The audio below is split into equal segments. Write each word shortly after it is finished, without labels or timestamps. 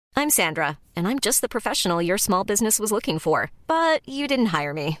I'm Sandra, and I'm just the professional your small business was looking for. But you didn't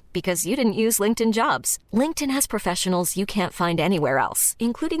hire me because you didn't use LinkedIn Jobs. LinkedIn has professionals you can't find anywhere else,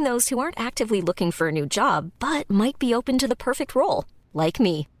 including those who aren't actively looking for a new job, but might be open to the perfect role, like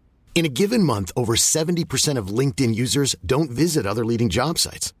me. In a given month, over 70% of LinkedIn users don't visit other leading job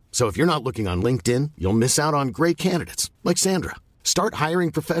sites. So if you're not looking on LinkedIn, you'll miss out on great candidates like Sandra. Start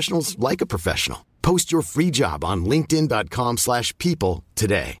hiring professionals like a professional. Post your free job on linkedin.com/people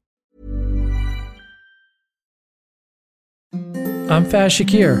today. I'm Faz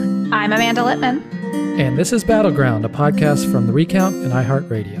Shakir. I'm Amanda Littman. And this is Battleground, a podcast from The Recount and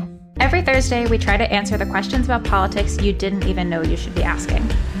iHeartRadio. Every Thursday, we try to answer the questions about politics you didn't even know you should be asking.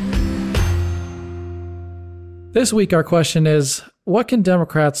 This week, our question is, what can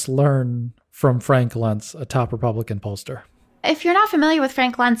Democrats learn from Frank Luntz, a top Republican pollster? If you're not familiar with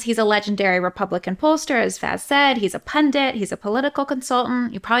Frank Luntz, he's a legendary Republican pollster, as Faz said. He's a pundit. He's a political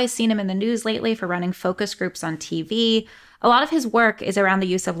consultant. You've probably seen him in the news lately for running focus groups on TV. A lot of his work is around the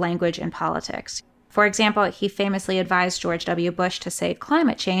use of language in politics. For example, he famously advised George W. Bush to say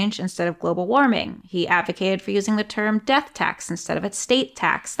climate change instead of global warming. He advocated for using the term death tax instead of estate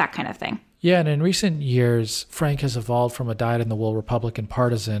tax, that kind of thing. Yeah, and in recent years, Frank has evolved from a dyed-in-the-wool Republican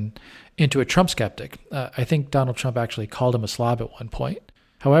partisan into a Trump skeptic. I think Donald Trump actually called him a slob at one point.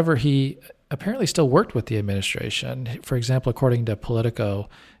 However, he apparently still worked with the administration. For example, according to Politico,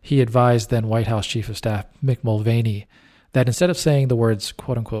 he advised then White House Chief of Staff Mick Mulvaney that instead of saying the words,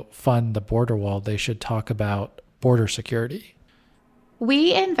 quote-unquote, fund the border wall, they should talk about border security.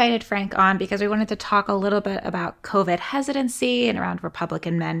 We invited Frank on because we wanted to talk a little bit about COVID hesitancy and around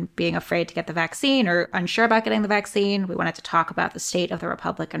Republican men being afraid to get the vaccine or unsure about getting the vaccine. We wanted to talk about the state of the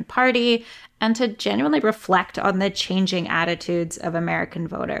Republican Party and to genuinely reflect on the changing attitudes of American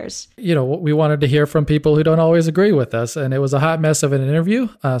voters. You know, we wanted to hear from people who don't always agree with us, and it was a hot mess of an interview.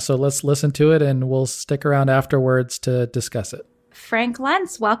 So let's listen to it, and we'll stick around afterwards to discuss it. Frank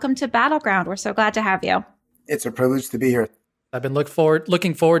Luntz, welcome to Battleground. We're so glad to have you. It's a privilege to be here. I've been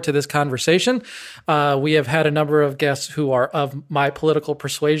looking forward to this conversation. We have had a number of guests who are of my political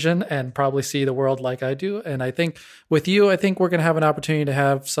persuasion and probably see the world like I do. And I think with you, we're going to have an opportunity to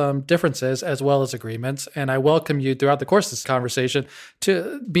have some differences as well as agreements. And I welcome you throughout the course of this conversation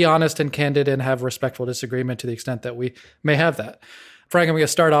to be honest and candid and have respectful disagreement to the extent that we may have that. Frank, I'm going to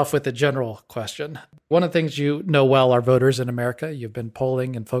start off with a general question. One of the things you know well are voters in America. You've been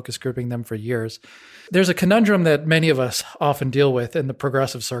polling and focus grouping them for years. There's a conundrum that many of us often deal with in the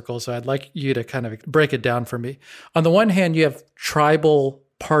progressive circles, so I'd like you to kind of break it down for me. On the one hand, you have tribal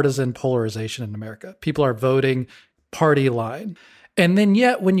partisan polarization in America. People are voting party line. And then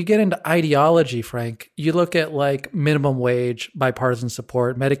yet, when you get into ideology, Frank, you look at like minimum wage, bipartisan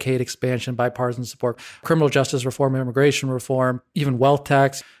support, Medicaid expansion, bipartisan support, criminal justice reform, immigration reform, even wealth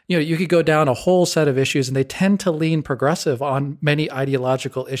tax. You know, you could go down a whole set of issues, and they tend to lean progressive on many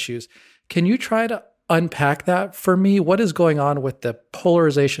ideological issues. Can you try to unpack that for me? What is going on with the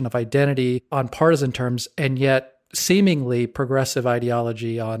polarization of identity on partisan terms, and yet seemingly progressive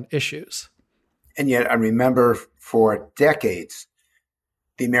ideology on issues? And yet I remember for decades,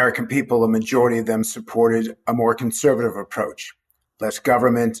 the American people, a majority of them supported a more conservative approach. Less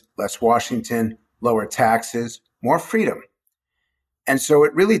government, less Washington, lower taxes, more freedom. And so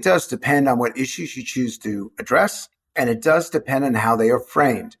it really does depend on what issues you choose to address, and it does depend on how they are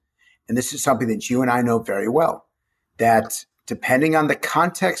framed. And this is something that you and I know very well, that depending on the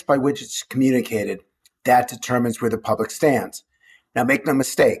context by which it's communicated, that determines where the public stands. Now, make no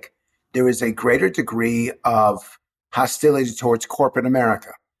mistake, there is a greater degree of hostility towards corporate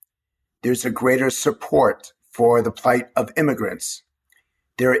America. There's a greater support for the plight of immigrants.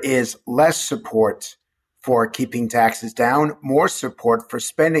 There is less support for keeping taxes down, more support for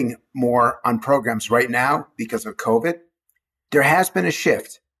spending more on programs right now because of COVID. There has been a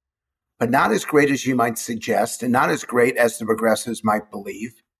shift, but not as great as you might suggest and not as great as the progressives might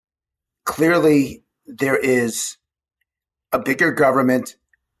believe. Clearly, there is a bigger government,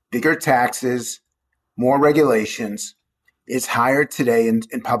 bigger taxes, more regulations. It's higher today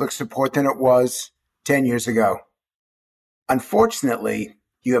in public support than it was 10 years ago. Unfortunately,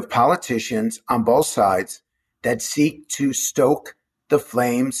 you have politicians on both sides that seek to stoke the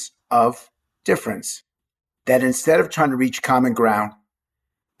flames of difference, that instead of trying to reach common ground,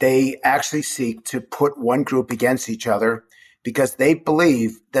 they actually seek to put one group against each other because they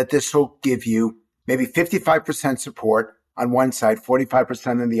believe that this will give you maybe 55% support on one side,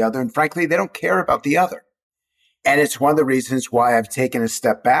 45% on the other. And frankly, they don't care about the other. And it's one of the reasons why I've taken a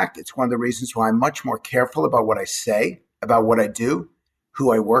step back. It's one of the reasons why I'm much more careful about what I say, about what I do,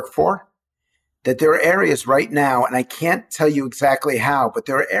 who I work for. that there are areas right now, and I can't tell you exactly how, but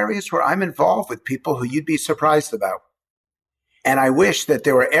there are areas where I'm involved with people who you'd be surprised about. And I wish that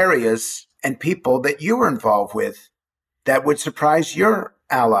there were areas and people that you were involved with that would surprise your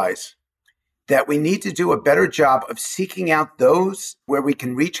allies. That we need to do a better job of seeking out those where we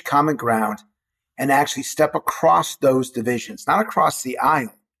can reach common ground and actually step across those divisions, not across the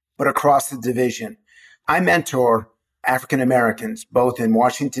aisle, but across the division. I mentor African Americans, both in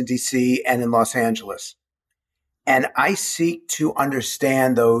Washington, D.C. and in Los Angeles. And I seek to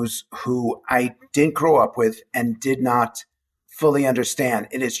understand those who I didn't grow up with and did not fully understand.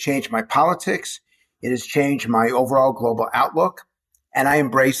 It has changed my politics. It has changed my overall global outlook. And I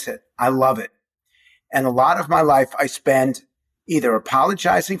embrace it. I love it. And a lot of my life I spend either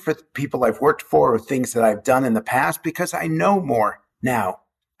apologizing for the people I've worked for or things that I've done in the past because I know more now.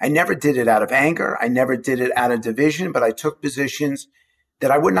 I never did it out of anger. I never did it out of division, but I took positions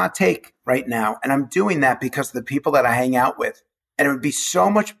that I would not take right now. And I'm doing that because of the people that I hang out with. And it would be so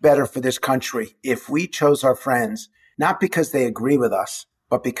much better for this country if we chose our friends, not because they agree with us,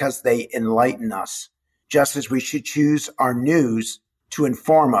 but because they enlighten us, just as we should choose our news to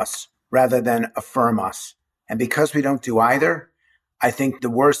inform us rather than affirm us. And because we don't do either, I think the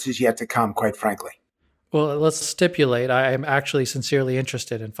worst is yet to come, quite frankly. Well, let's stipulate I am actually sincerely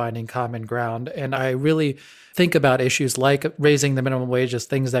interested in finding common ground. And I really think about issues like raising the minimum wage as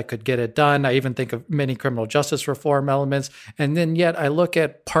things that could get it done. I even think of many criminal justice reform elements. And then yet I look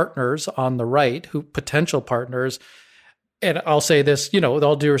at partners on the right, who potential partners, and I'll say this, with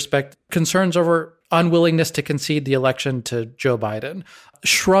all due respect, concerns over unwillingness to concede the election to Joe Biden,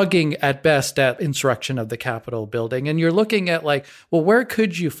 shrugging at best at insurrection of the Capitol building. And you're looking at where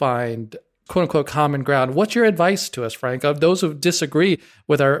could you find quote unquote common ground? What's your advice to us, Frank, of those who disagree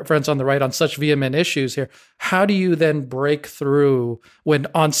with our friends on the right on such vehement issues here? How do you then break through when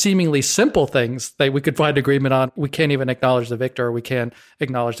on seemingly simple things that we could find agreement on, we can't even acknowledge the victor, or we can't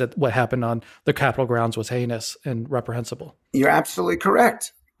acknowledge that what happened on the Capitol grounds was heinous and reprehensible? You're absolutely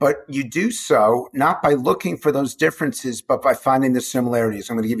correct. But you do so not by looking for those differences, but by finding the similarities.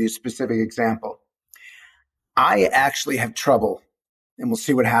 I'm going to give you a specific example. I actually have trouble, and we'll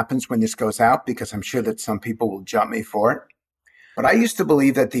see what happens when this goes out, because I'm sure that some people will jump me for it. But I used to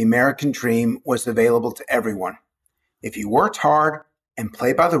believe that the American dream was available to everyone. If you worked hard and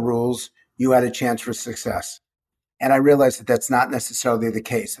played by the rules, you had a chance for success. And I realized that that's not necessarily the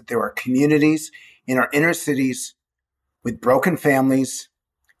case, that there are communities in our inner cities with broken families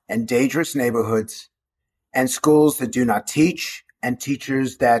and dangerous neighborhoods and schools that do not teach and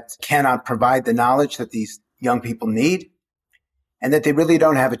teachers that cannot provide the knowledge that these young people need, and that they really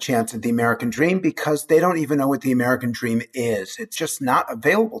don't have a chance at the American dream because they don't even know what the American dream is. It's just not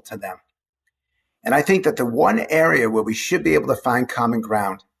available to them. And I think that the one area where we should be able to find common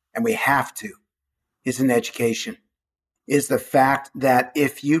ground, and we have to, is in education, is the fact that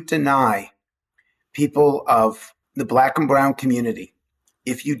if you deny people of the Black and brown community,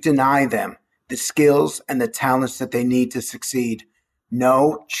 if you deny them the skills and the talents that they need to succeed,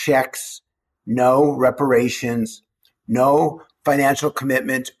 no checks, no reparations, no financial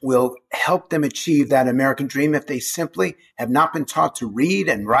commitment will help them achieve that American dream if they simply have not been taught to read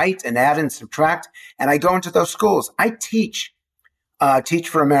and write and add and subtract. And I go into those schools. I teach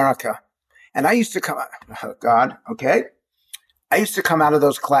for America. And I used to come out, I used to come out of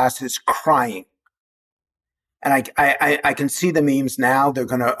those classes crying. And I can see the memes now. They're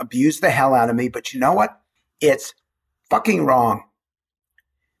going to abuse the hell out of me. But you know what? It's fucking wrong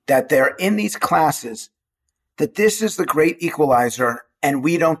that they're in these classes, that this is the great equalizer and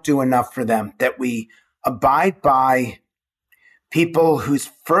we don't do enough for them, that we abide by people whose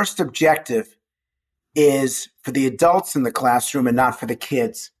first objective is for the adults in the classroom and not for the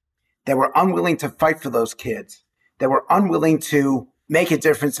kids, that we're unwilling to fight for those kids, that we're unwilling to make a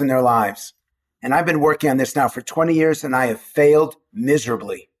difference in their lives. And I've been working on this now for 20 years and I have failed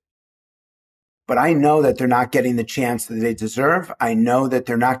miserably. But I know that they're not getting the chance that they deserve. I know that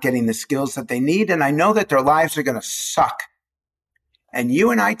they're not getting the skills that they need. And I know that their lives are going to suck. And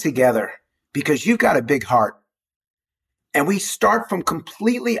you and I together, because you've got a big heart, and we start from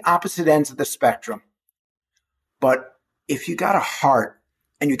completely opposite ends of the spectrum. But if you got a heart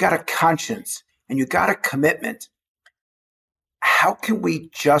and you got a conscience and you got a commitment, how can we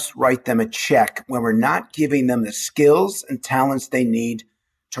just write them a check when we're not giving them the skills and talents they need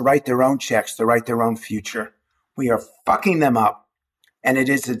to write their own checks, to write their own future? We are fucking them up, and it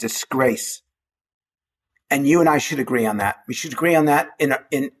is a disgrace. And you and I should agree on that. We should agree on that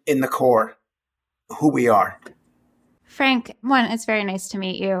in the core, who we are. Frank, one, it's very nice to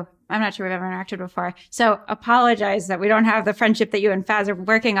meet you. I'm not sure we've ever interacted before. So apologize that we don't have the friendship that you and Faz are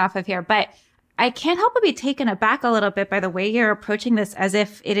working off of here. But I can't help but be taken aback a little bit by the way you're approaching this, as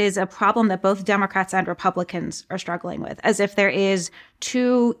if it is a problem that both Democrats and Republicans are struggling with, as if there is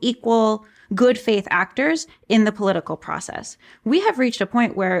two equal good faith actors in the political process. We have reached a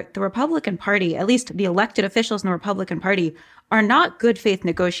point where the Republican Party, at least the elected officials in the Republican Party, are not good faith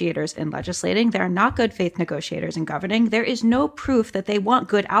negotiators in legislating. They're not good faith negotiators in governing. There is no proof that they want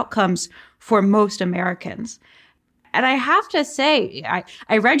good outcomes for most Americans. And I have to say,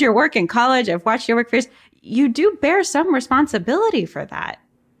 I read your work in college. I've watched your work for years. You do bear some responsibility for that,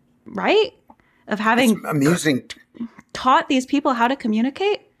 right? Of having taught these people how to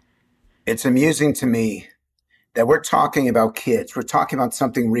communicate. It's amusing to me that we're talking about kids. We're talking about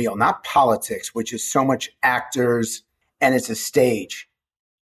something real, not politics, which is so much actors and it's a stage.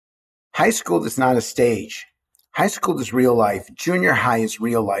 High school is not a stage. High school is real life. Junior high is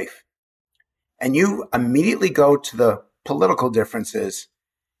real life. And you immediately go to the political differences.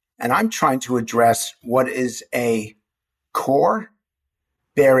 And I'm trying to address what is a core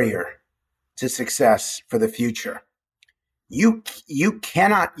barrier to success for the future. You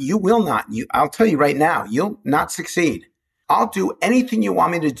will not, I'll tell you right now, you'll not succeed. I'll do anything you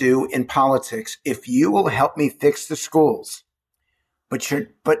want me to do in politics if you will help me fix the schools.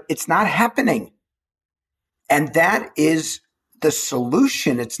 But it's not happening. And that is the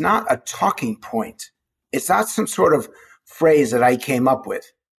solution. It's not a talking point. It's not some sort of phrase that I came up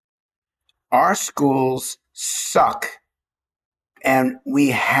with. Our schools suck, and we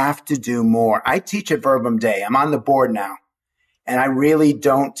have to do more. I teach at Verbum Dei. I'm on the board now, and I really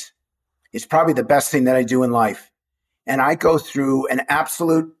don't. It's probably the best thing that I do in life. And I go through an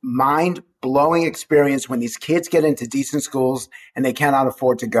absolute mind-blowing experience when these kids get into decent schools and they cannot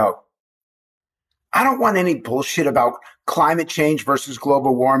afford to go. I don't want any bullshit about climate change versus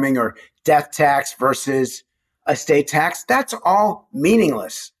global warming or death tax versus estate tax. That's all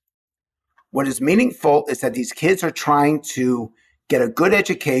meaningless. What is meaningful is that these kids are trying to get a good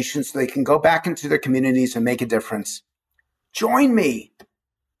education so they can go back into their communities and make a difference. Join me.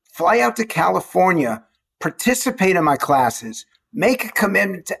 Fly out to California, participate in my classes, make a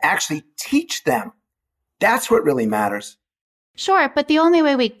commitment to actually teach them. That's what really matters. Sure, but the only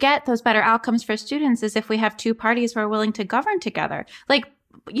way we get those better outcomes for students is if we have two parties who are willing to govern together. Like,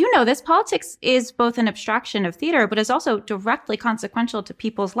 you know, this politics is both an abstraction of theater, but is also directly consequential to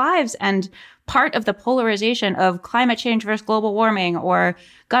people's lives. And part of the polarization of climate change versus global warming or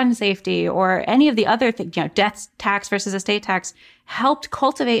gun safety or any of the other things, you know, death tax versus estate tax, helped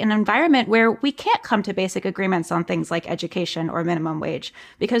cultivate an environment where we can't come to basic agreements on things like education or minimum wage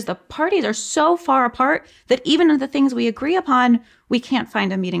because the parties are so far apart that even in the things we agree upon, we can't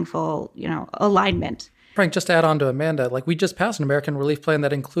find a meaningful, you know, alignment. Frank, just to add on to Amanda, like we just passed an American Relief Plan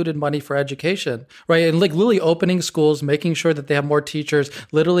that included money for education, right? And like literally opening schools, making sure that they have more teachers,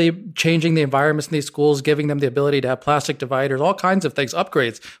 literally changing the environments in these schools, giving them the ability to have plastic dividers, all kinds of things,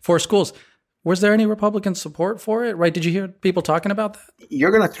 upgrades for schools. Was there any Republican support for it, right? Did you hear people talking about that? You're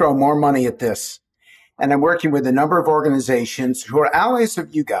going to throw more money at this. And I'm working with a number of organizations who are allies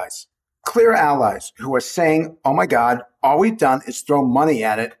of you guys, clear allies who are saying, oh my God, all we've done is throw money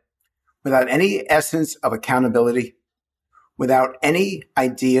at it without any essence of accountability, without any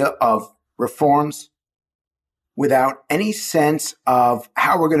idea of reforms, without any sense of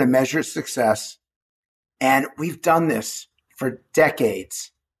how we're going to measure success. And we've done this for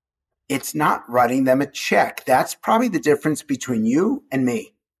decades. It's not writing them a check. That's probably the difference between you and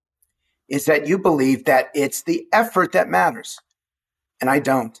me, is that you believe that it's the effort that matters. And I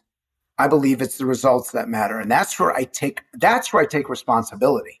don't. I believe it's the results that matter. And that's where I take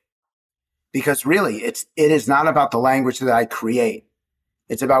responsibility. Because really, it is not about the language that I create.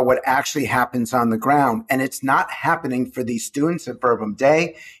 It's about what actually happens on the ground. And it's not happening for these students at Verbum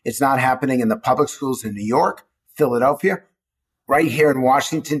Dei. It's not happening in the public schools in New York, Philadelphia, right here in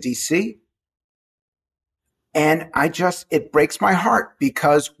Washington, D.C. And it breaks my heart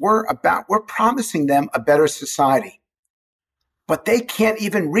because we're promising them a better society. But they can't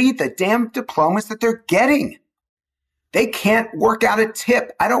even read the damn diplomas that they're getting. They can't work out a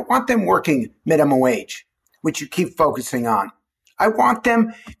tip. I don't want them working minimum wage, which you keep focusing on. I want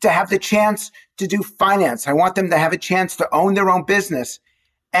them to have the chance to do finance. I want them to have a chance to own their own business.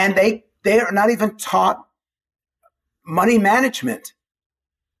 And they are not even taught money management.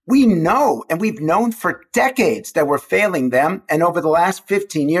 We know, and we've known for decades that we're failing them. And over the last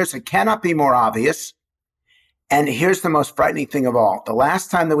 15 years, it cannot be more obvious. And here's the most frightening thing of all. The last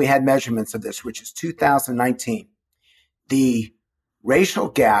time that we had measurements of this, which is 2019, the racial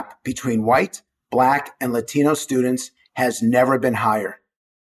gap between white, Black, and Latino students has never been higher.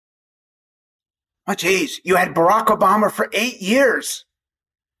 Oh, geez, you had Barack Obama for 8 years.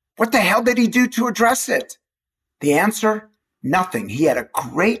 What the hell did he do to address it? The answer, nothing. He had a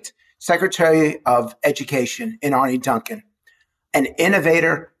great Secretary of Education in Arne Duncan, an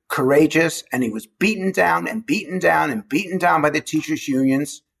innovator, courageous, and he was beaten down and beaten down and beaten down by the teachers'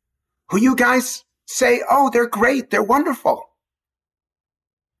 unions, who you guys say, oh, they're great, they're wonderful.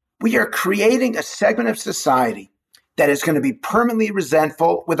 We are creating a segment of society that is going to be permanently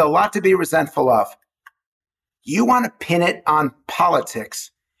resentful with a lot to be resentful of. You want to pin it on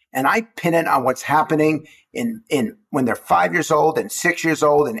politics, and I pin it on what's happening in when they're 5 years old and 6 years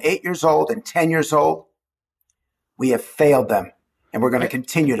old and 8 years old and 10 years old. We have failed them, and we're going to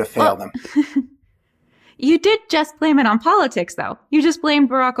continue to fail them. You did just blame it on politics, though. You just blamed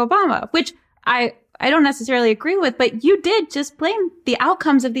Barack Obama, which I don't necessarily agree with, but you did just blame the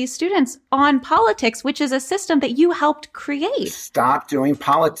outcomes of these students on politics, which is a system that you helped create. Stop doing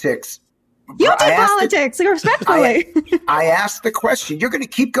politics. You did politics, respectfully. I asked the question. You're going to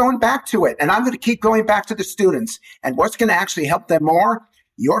keep going back to it, and I'm going to keep going back to the students. And what's going to actually help them more?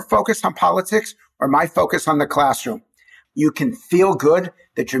 Your focus on politics or my focus on the classroom? You can feel good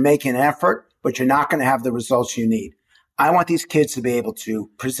that you're making an effort, but you're not going to have the results you need. I want these kids to be able to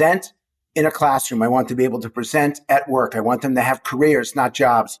present in a classroom. I want to be able to present at work. I want them to have careers, not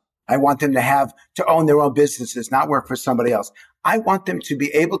jobs. I want them to own their own businesses, not work for somebody else. I want them to be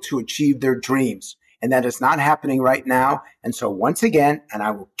able to achieve their dreams. And that is not happening right now. And so once again, and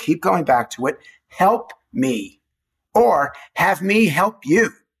I will keep going back to it, help me or have me help you.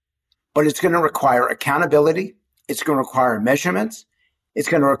 But it's going to require accountability. It's going to require measurements. It's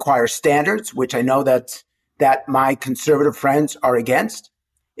going to require standards, which I know that my conservative friends are against.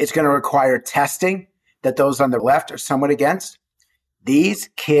 It's going to require testing that those on the left are somewhat against.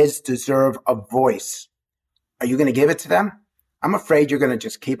 These kids deserve a voice. Are you going to give it to them? I'm afraid you're going to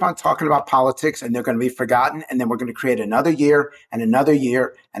just keep on talking about politics and they're going to be forgotten. And then we're going to create another year and another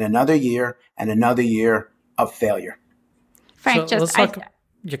year and another year and another year of failure. Frank, go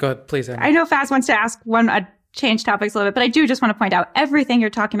ahead, please, Amy. I know Faz wants to ask change topics a little bit, but I do just want to point out everything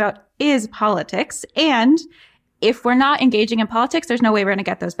you're talking about is politics. And if we're not engaging in politics, there's no way we're going to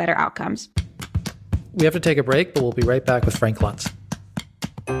get those better outcomes. We have to take a break, but we'll be right back with Frank Luntz.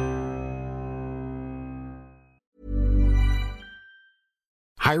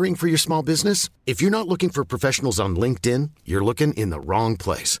 Hiring for your small business? If you're not looking for professionals on LinkedIn, you're looking in the wrong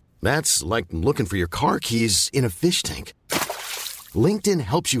place. That's like looking for your car keys in a fish tank. LinkedIn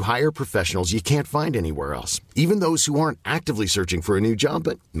helps you hire professionals you can't find anywhere else, even those who aren't actively searching for a new job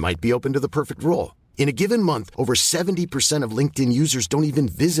but might be open to the perfect role. In a given month, over 70% of LinkedIn users don't even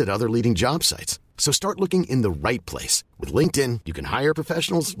visit other leading job sites. So start looking in the right place. With LinkedIn, you can hire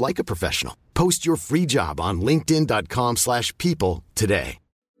professionals like a professional. Post your free job on linkedin.com/people today.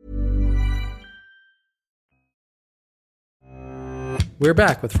 We're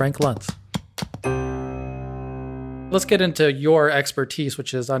back with Frank Luntz. Let's get into your expertise,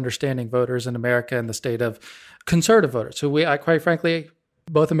 which is understanding voters in America and the state of conservative voters, who quite frankly,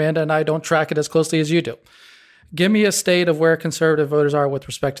 both Amanda and I don't track it as closely as you do. Give me a state of where conservative voters are with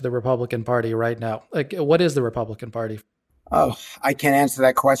respect to the Republican Party right now. Like, what is the Republican Party? Oh, I can't answer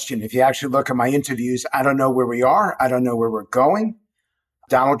that question. If you actually look at my interviews, I don't know where we are. I don't know where we're going.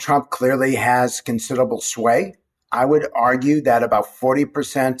 Donald Trump clearly has considerable sway. I would argue that about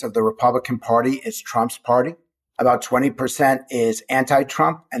 40% of the Republican Party is Trump's party. About 20% is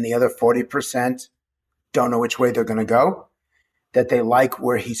anti-Trump, and the other 40% don't know which way they're going to go. That they like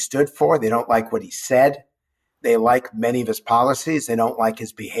where he stood for. They don't like what he said. They like many of his policies. They don't like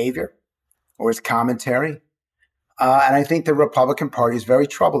his behavior or his commentary. And I think the Republican Party is very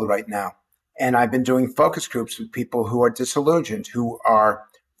troubled right now. And I've been doing focus groups with people who are disillusioned, who are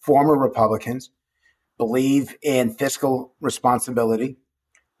former Republicans, believe in fiscal responsibility,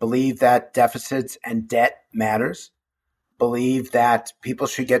 believe that deficits and debt matters, believe that people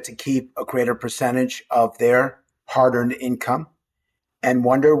should get to keep a greater percentage of their hard-earned income, and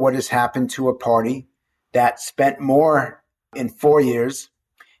wonder what has happened to a party that spent more in 4 years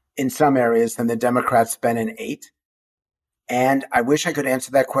in some areas than the Democrats spent in 8. And I wish I could answer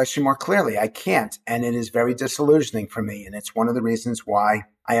that question more clearly. I can't. And it is very disillusioning for me. And it's one of the reasons why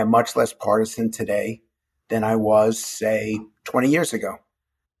I am much less partisan today than I was, say, 20 years ago.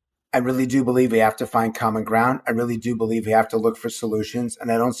 I really do believe we have to find common ground. I really do believe we have to look for solutions.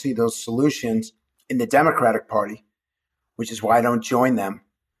 And I don't see those solutions in the Democratic Party, which is why I don't join them.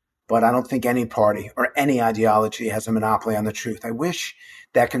 But I don't think any party or any ideology has a monopoly on the truth. I wish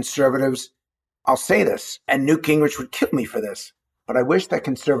that conservatives, I'll say this, and Newt Gingrich would kill me for this, but I wish that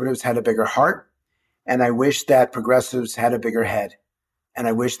conservatives had a bigger heart, and I wish that progressives had a bigger head, and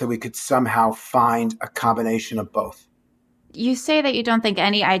I wish that we could somehow find a combination of both. You say that you don't think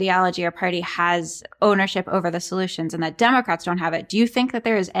any ideology or party has ownership over the solutions and that Democrats don't have it. Do you think that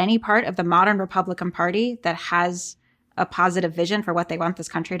there is any part of the modern Republican Party that has a positive vision for what they want this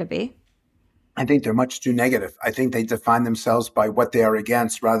country to be? I think they're much too negative. I think they define themselves by what they are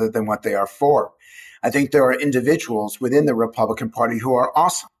against rather than what they are for. I think there are individuals within the Republican Party who are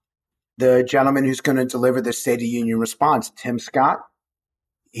awesome. The gentleman who's going to deliver the State of the Union response, Tim Scott,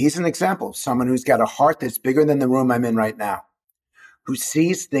 he's an example of someone who's got a heart that's bigger than the room I'm in right now, who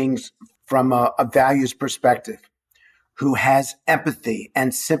sees things from a values perspective, who has empathy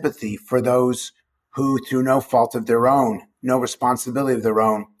and sympathy for those who, through no fault of their own, no responsibility of their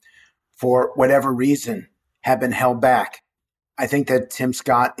own, for whatever reason, have been held back. I think that Tim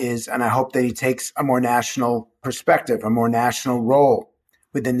Scott is, and I hope that he takes a more national perspective, a more national role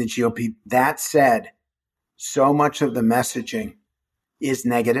within the GOP. That said, so much of the messaging is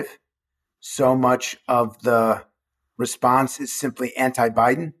negative. So much of the response is simply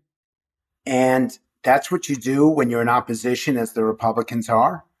anti-Biden. And that's what you do when you're in opposition, as the Republicans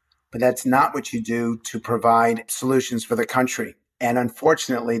are. But that's not what you do to provide solutions for the country. And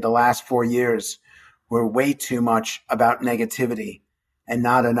unfortunately, the last 4 years were way too much about negativity and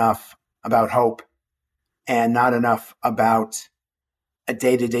not enough about hope and not enough about a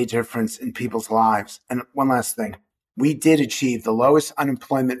day-to-day difference in people's lives. And one last thing. We did achieve the lowest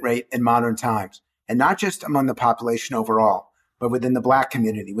unemployment rate in modern times, and not just among the population overall, but within the Black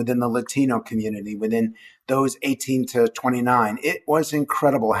community, within the Latino community, within those 18 to 29. It was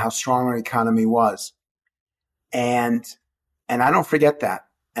incredible how strong our economy was. And I don't forget that.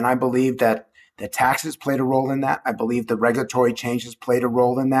 And I believe that the taxes played a role in that. I believe the regulatory changes played a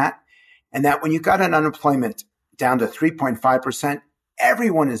role in that. And that when you got an unemployment down to 3.5%,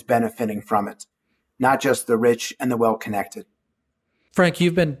 everyone is benefiting from it, not just the rich and the well-connected. Frank,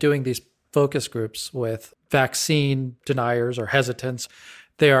 you've been doing these focus groups with vaccine deniers or hesitants.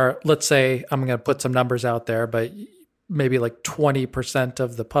 They are, let's say, I'm going to put some numbers out there, but maybe like 20%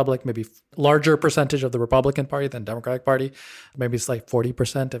 of the public, maybe larger percentage of the Republican Party than Democratic Party. Maybe it's like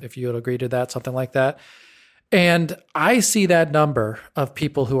 40% if you would agree to that, something like that. And I see that number of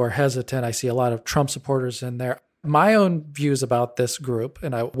people who are hesitant. I see a lot of Trump supporters in there. My own views about this group,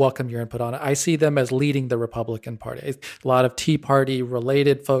 and I welcome your input on it, I see them as leading the Republican Party. A lot of Tea Party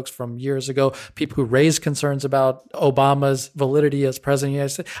related folks from years ago, people who raised concerns about Obama's validity as president of the United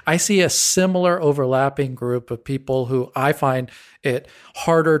States. I see a similar overlapping group of people who I find it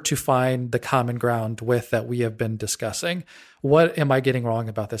harder to find the common ground with that we have been discussing. What am I getting wrong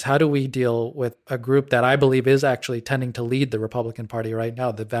about this? How do we deal with a group that I believe is actually tending to lead the Republican Party right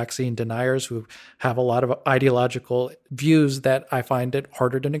now, the vaccine deniers who have a lot of ideological views that I find it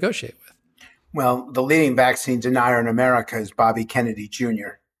harder to negotiate with? Well, the leading vaccine denier in America is Bobby Kennedy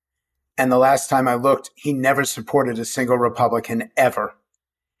Jr. And the last time I looked, he never supported a single Republican ever.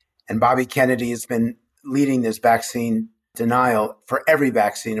 And Bobby Kennedy has been leading this vaccine denial for every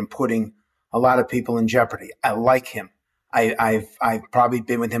vaccine and putting a lot of people in jeopardy. I like him. I've probably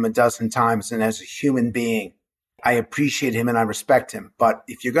been with him a dozen times, and as a human being, I appreciate him and I respect him. But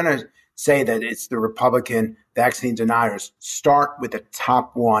if you're going to say that it's the Republican vaccine deniers, start with the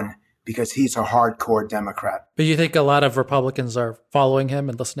top one, because he's a hardcore Democrat. But you think a lot of Republicans are following him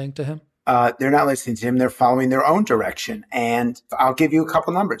and listening to him? They're not listening to him. They're following their own direction. And I'll give you a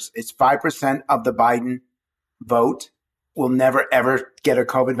couple numbers. It's 5% of the Biden vote will never, ever get a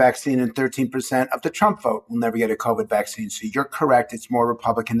COVID vaccine, and 13% of the Trump vote will never get a COVID vaccine. So you're correct. It's more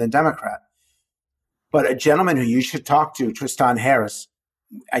Republican than Democrat. But a gentleman who you should talk to, Tristan Harris,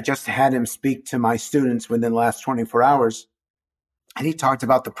 I just had him speak to my students within the last 24 hours. And he talked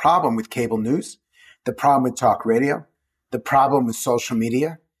about the problem with cable news, the problem with talk radio, the problem with social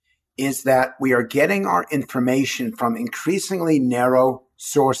media is that we are getting our information from increasingly narrow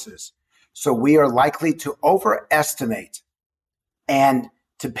sources. So we are likely to overestimate and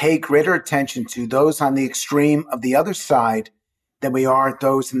to pay greater attention to those on the extreme of the other side than we are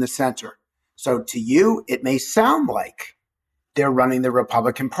those in the center. So to you, it may sound like they're running the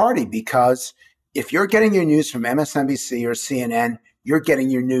Republican Party, because if you're getting your news from MSNBC or CNN, you're getting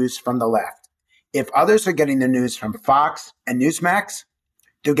your news from the left. If others are getting their news from Fox and Newsmax,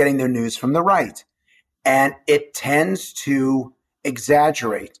 they're getting their news from the right. And it tends to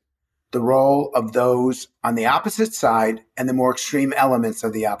exaggerate the role of those on the opposite side and the more extreme elements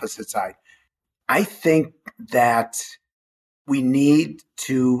of the opposite side. I think that we need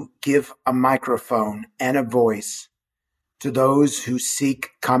to give a microphone and a voice to those who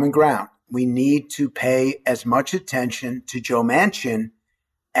seek common ground. We need to pay as much attention to Joe Manchin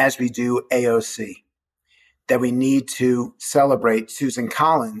as we do AOC. That we need to celebrate Susan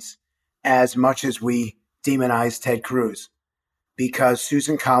Collins as much as we demonize Ted Cruz. because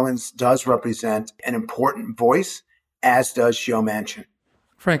Susan Collins does represent an important voice, as does Joe Manchin.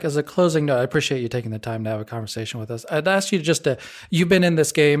 Frank, as a closing note, I appreciate you taking the time to have a conversation with us. I'd ask you you've been in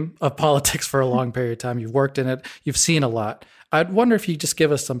this game of politics for a long period of time. You've worked in it. You've seen a lot. I'd wonder if you just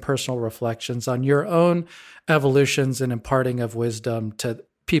give us some personal reflections on your own evolutions and imparting of wisdom to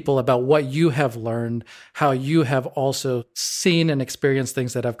people about what you have learned, how you have also seen and experienced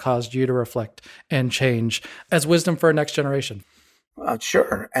things that have caused you to reflect and change as wisdom for a next generation.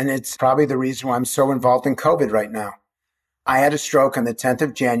 Sure. And it's probably the reason why I'm so involved in COVID right now. I had a stroke on the 10th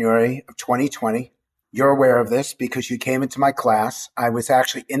of January of 2020. You're aware of this because you came into my class. I was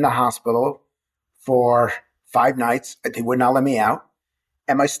actually in the hospital for 5 nights. They would not let me out.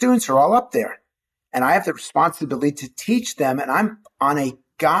 And my students are all up there. And I have the responsibility to teach them. And I'm on a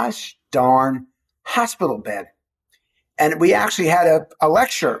gosh darn hospital bed. And we actually had a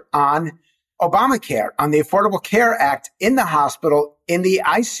lecture on Obamacare, on the Affordable Care Act in the hospital, in the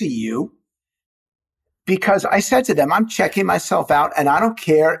ICU. Because I said to them, I'm checking myself out and I don't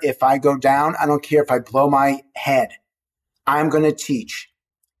care if I go down. I don't care if I blow my head. I'm going to teach.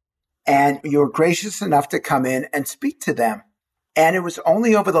 And you were gracious enough to come in and speak to them. And it was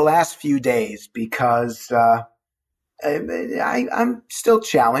only over the last few days because I'm still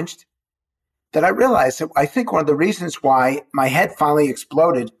challenged that I realized that I think one of the reasons why my head finally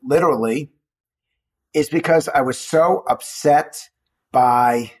exploded, literally, is because I was so upset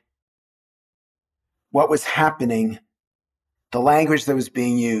by what was happening, the language that was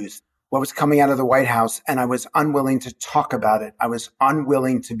being used, what was coming out of the White House, and I was unwilling to talk about it. I was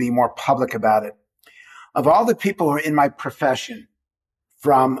unwilling to be more public about it. Of all the people who are in my profession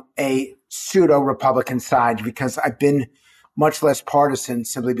from a pseudo-Republican side, because I've been much less partisan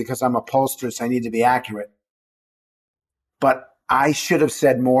simply because I'm a pollster, so I need to be accurate. But I should have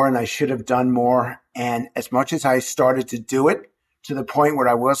said more and I should have done more. And as much as I started to do it, to the point where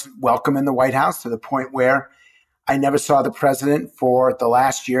I wasn't welcome in the White House, to the point where I never saw the president for the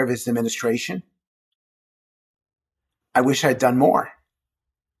last year of his administration. I wish I'd done more.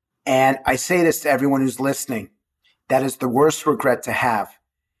 And I say this to everyone who's listening. That is the worst regret to have.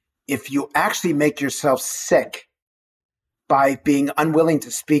 If you actually make yourself sick by being unwilling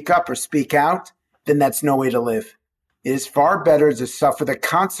to speak up or speak out, then that's no way to live. It is far better to suffer the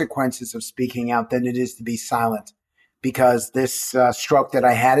consequences of speaking out than it is to be silent. Because this stroke that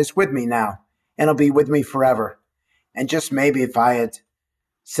I had is with me now, and it'll be with me forever. And just maybe if I had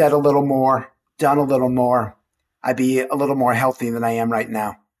said a little more, done a little more, I'd be a little more healthy than I am right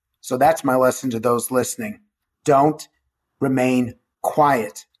now. So that's my lesson to those listening. Don't remain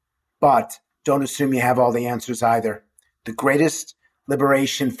quiet, but don't assume you have all the answers either. The greatest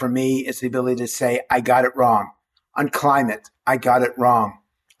liberation for me is the ability to say, I got it wrong. On climate, I got it wrong.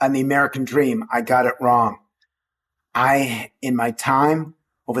 On the American dream, I got it wrong. In my time,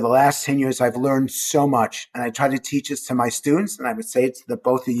 over the last 10 years, I've learned so much, and I try to teach this to my students, and I would say it to the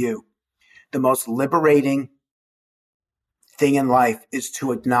both of you. The most liberating thing in life is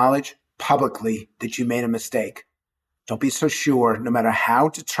to acknowledge publicly that you made a mistake. Don't be so sure, no matter how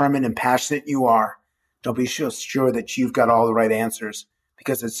determined and passionate you are, don't be so sure that you've got all the right answers,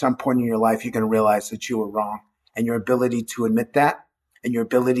 because at some point in your life, you're going to realize that you were wrong. And your ability to admit that, and your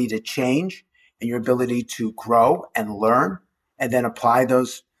ability to change, and your ability to grow and learn and then apply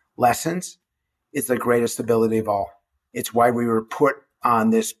those lessons is the greatest ability of all. It's why we were put on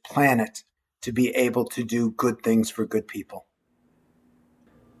this planet to be able to do good things for good people.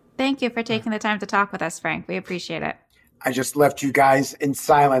 Thank you for taking the time to talk with us, Frank. We appreciate it. I just left you guys in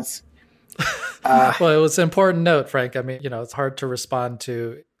silence. Well, it was an important note, Frank. I mean, it's hard to respond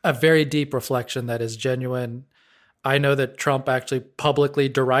to a very deep reflection that is genuine. I know that Trump actually publicly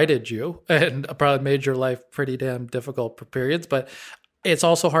derided you and probably made your life pretty damn difficult for periods, but it's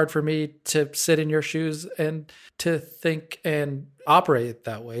also hard for me to sit in your shoes and to think and operate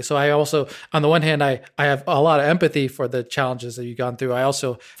that way. So I also, on the one hand, I have a lot of empathy for the challenges that you've gone through. I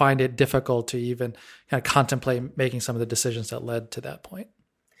also find it difficult to even kind of contemplate making some of the decisions that led to that point.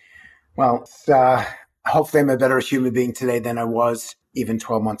 Well, hopefully I'm a better human being today than I was even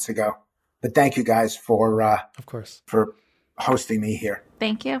 12 months ago. But thank you guys for of course, for hosting me here.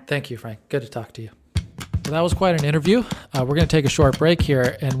 Thank you. Thank you, Frank. Good to talk to you. Well, that was quite an interview. We're going to take a short break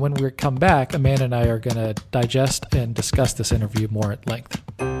here. And when we come back, Amanda and I are going to digest and discuss this interview more at length.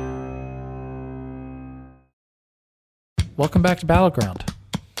 Welcome back to Battleground.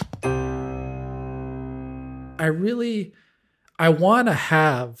 I want to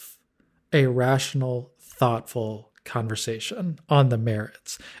have a rational, thoughtful conversation on the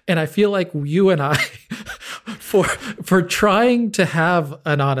merits. And I feel like you and I for trying to have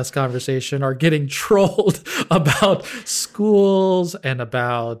an honest conversation or getting trolled about schools and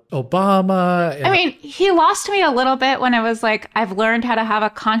about Obama. I mean, he lost me a little bit when it was like, I've learned how to have a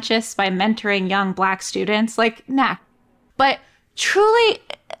conscience by mentoring young Black students. Like, nah. But truly,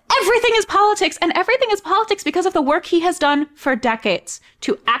 everything is politics, and everything is politics because of the work he has done for decades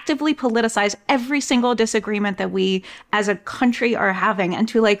to actively politicize every single disagreement that we as a country are having, and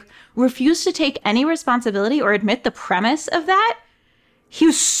to like refuse to take any responsibility or admit the premise of that. He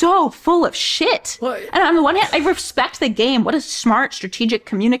was so full of shit. Well, and on the one hand, I respect the game. What a smart strategic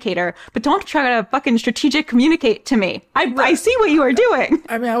communicator. But don't try to fucking strategic communicate to me. I see what you are doing.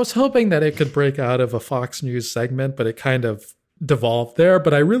 I mean, I was hoping that it could break out of a Fox News segment, but it kind of devolved there.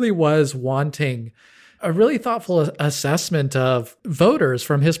 But I really was wanting a really thoughtful assessment of voters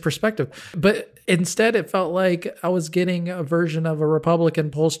from his perspective. But instead, it felt like I was getting a version of a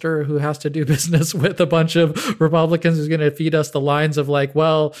Republican pollster who has to do business with a bunch of Republicans who's going to feed us the lines of like,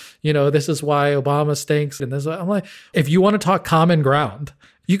 well, you know, this is why Obama stinks. And this, I'm like, if you want to talk common ground,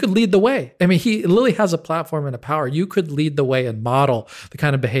 you could lead the way. I mean, he literally has a platform and a power. You could lead the way and model the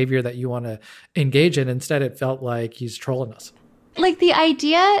kind of behavior that you want to engage in. Instead, it felt like he's trolling us. Like the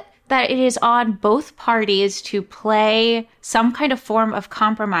idea that it is on both parties to play some kind of form of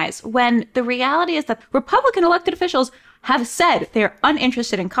compromise, when the reality is that Republican elected officials have said they're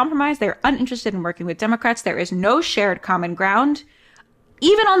uninterested in compromise, they're uninterested in working with Democrats, there is no shared common ground.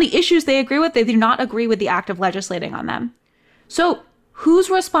 Even on the issues they agree with, they do not agree with the act of legislating on them. So whose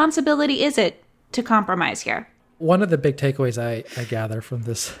responsibility is it to compromise here? One of the big takeaways I gather from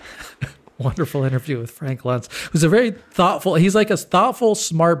this wonderful interview with Frank Luntz, who's a very thoughtful, he's like a thoughtful,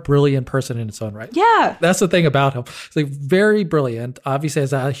 smart, brilliant person in his own right. Yeah. That's the thing about him. He's like very brilliant, obviously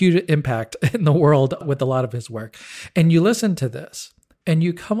has a huge impact in the world with a lot of his work. And you listen to this and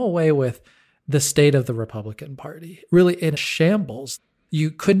you come away with the state of the Republican Party really in shambles. You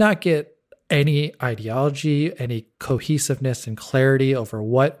could not get any ideology, any cohesiveness and clarity over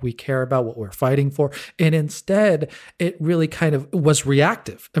what we care about, what we're fighting for. And instead, it really kind of was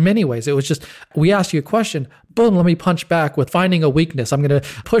reactive. In many ways, it was just, we asked you a question, boom, let me punch back with finding a weakness. I'm going to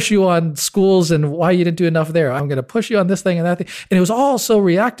push you on schools and why you didn't do enough there. I'm going to push you on this thing and that thing. And it was all so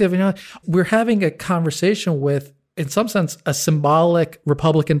reactive. And we're having a conversation with, in some sense, a symbolic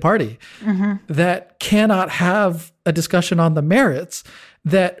Republican Party that cannot have a discussion on the merits,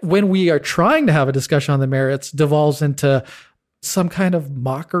 that when we are trying to have a discussion on the merits devolves into some kind of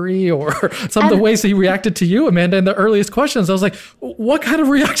mockery or some of the ways he reacted to you, Amanda, in the earliest questions. I was like, what kind of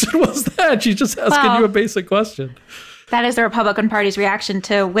reaction was that? She's just asking you a basic question. That is the Republican Party's reaction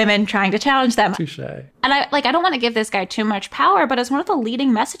to women trying to challenge them. Touché. And I don't want to give this guy too much power, but as one of the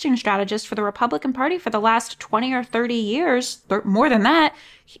leading messaging strategists for the Republican Party for the last 20 or 30 years, more than that,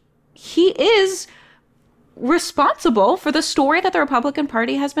 he is responsible for the story that the Republican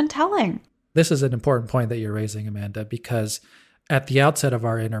Party has been telling. This is an important point that you're raising, Amanda, because at the outset of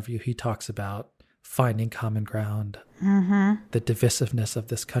our interview, he talks about finding common ground, the divisiveness of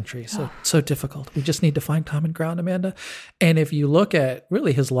this country. So difficult. We just need to find common ground, Amanda. And if you look at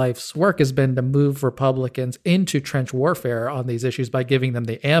really his life's work has been to move Republicans into trench warfare on these issues by giving them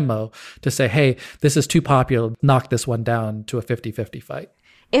the ammo to say, hey, this is too popular, knock this one down to a 50-50 fight.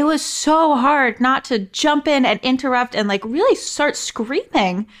 It was so hard not to jump in and interrupt and like really start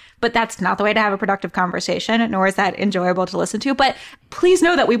screaming. But that's not the way to have a productive conversation, nor is that enjoyable to listen to. But please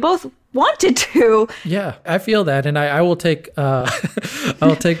know that we both wanted to. Yeah, I feel that. And I will take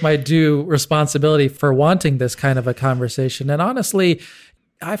I'll take my due responsibility for wanting this kind of a conversation. And honestly,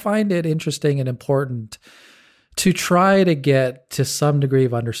 I find it interesting and important to try to get to some degree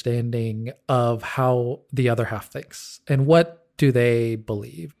of understanding of how the other half thinks and what do they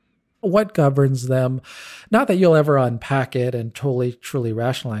believe? What governs them? Not that you'll ever unpack it and totally, truly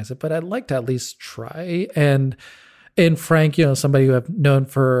rationalize it, but I'd like to at least try. And in Frank, somebody who I've known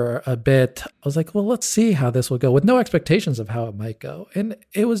for a bit, I was like, well, let's see how this will go with no expectations of how it might go. And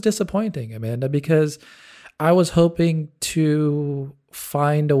it was disappointing, Amanda, because I was hoping to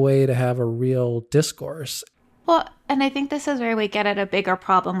find a way to have a real discourse. Well, and I think this is where we get at a bigger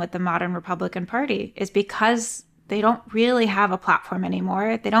problem with the modern Republican Party, is because they don't really have a platform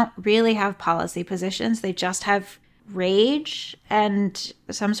anymore. They don't really have policy positions. They just have rage and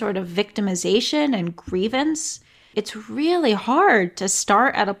some sort of victimization and grievance. It's really hard to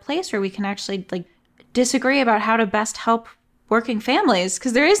start at a place where we can actually disagree about how to best help working families,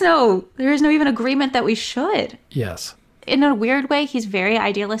 because there is no even agreement that we should. Yes. In a weird way, he's very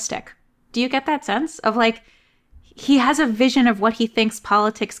idealistic. Do you get that sense of he has a vision of what he thinks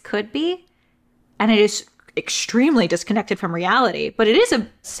politics could be, and it is extremely disconnected from reality, but it is a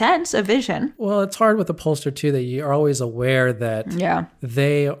sense, a vision. Well, it's hard with a pollster too, that you are always aware that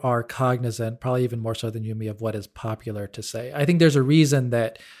they are cognizant, probably even more so than you and me, of what is popular to say. I think there's a reason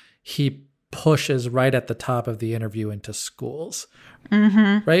that he pushes right at the top of the interview into schools,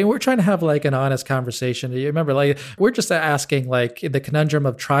 right? And we're trying to have like an honest conversation. You remember, like, we're just asking like the conundrum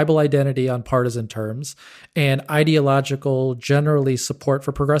of tribal identity on partisan terms and ideological, generally support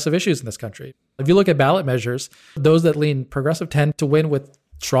for progressive issues in this country. If you look at ballot measures, those that lean progressive tend to win with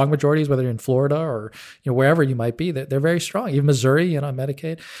strong majorities, whether you're in Florida or wherever you might be. They're very strong. Even Missouri, on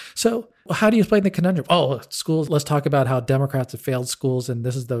Medicaid. So how do you explain the conundrum? Oh, schools, let's talk about how Democrats have failed schools, and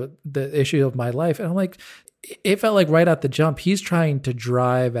this is the issue of my life. And I'm like, it felt like right out the jump, he's trying to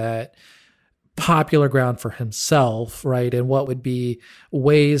drive at popular ground for himself, right? And what would be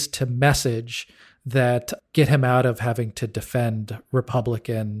ways to message that get him out of having to defend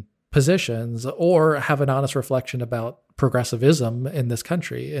Republican positions or have an honest reflection about progressivism in this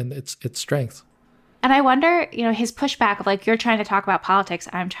country and its strengths. And I wonder, his pushback of like, you're trying to talk about politics,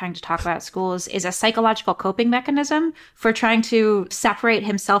 I'm trying to talk about schools, is a psychological coping mechanism for trying to separate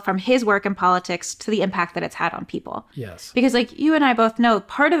himself from his work in politics to the impact that it's had on people. Yes. Because like you and I both know,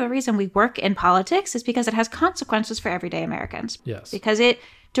 part of the reason we work in politics is because it has consequences for everyday Americans. Yes. Because it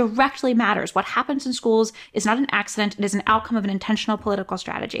directly matters. What happens in schools is not an accident. It is an outcome of an intentional political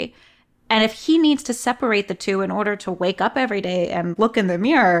strategy. And if he needs to separate the two in order to wake up every day and look in the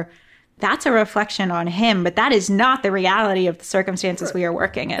mirror, that's a reflection on him. But that is not the reality of the circumstances we are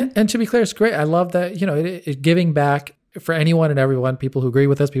working in. And to be clear, it's great. I love that, giving back for anyone and everyone, people who agree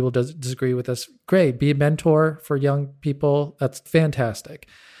with us, people who disagree with us. Great. Be a mentor for young people. That's fantastic.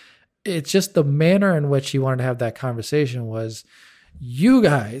 It's just the manner in which he wanted to have that conversation was, you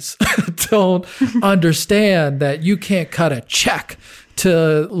guys don't understand that you can't cut a check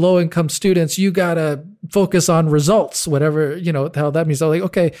to low-income students. You got to focus on results, whatever, the hell that means. So like,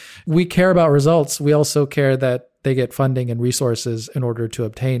 okay, we care about results. We also care that they get funding and resources in order to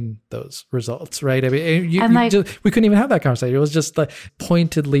obtain those results, right? I mean, we couldn't even have that conversation. It was just like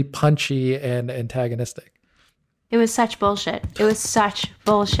pointedly punchy and antagonistic. It was such bullshit.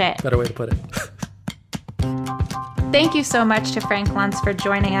 Better way to put it. Thank you so much to Frank Luntz for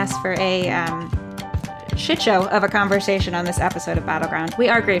joining us for a shit show of a conversation on this episode of Battleground. We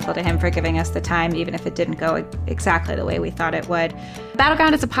are grateful to him for giving us the time, even if it didn't go exactly the way we thought it would.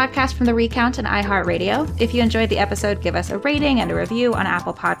 Battleground is a podcast from The Recount and iHeartRadio. If you enjoyed the episode, give us a rating and a review on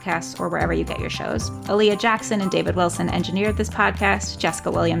Apple Podcasts or wherever you get your shows. Aaliyah Jackson and David Wilson engineered this podcast. Jessica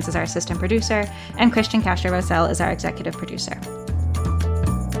Williams is our assistant producer, and Christian Castro-Rosell is our executive producer.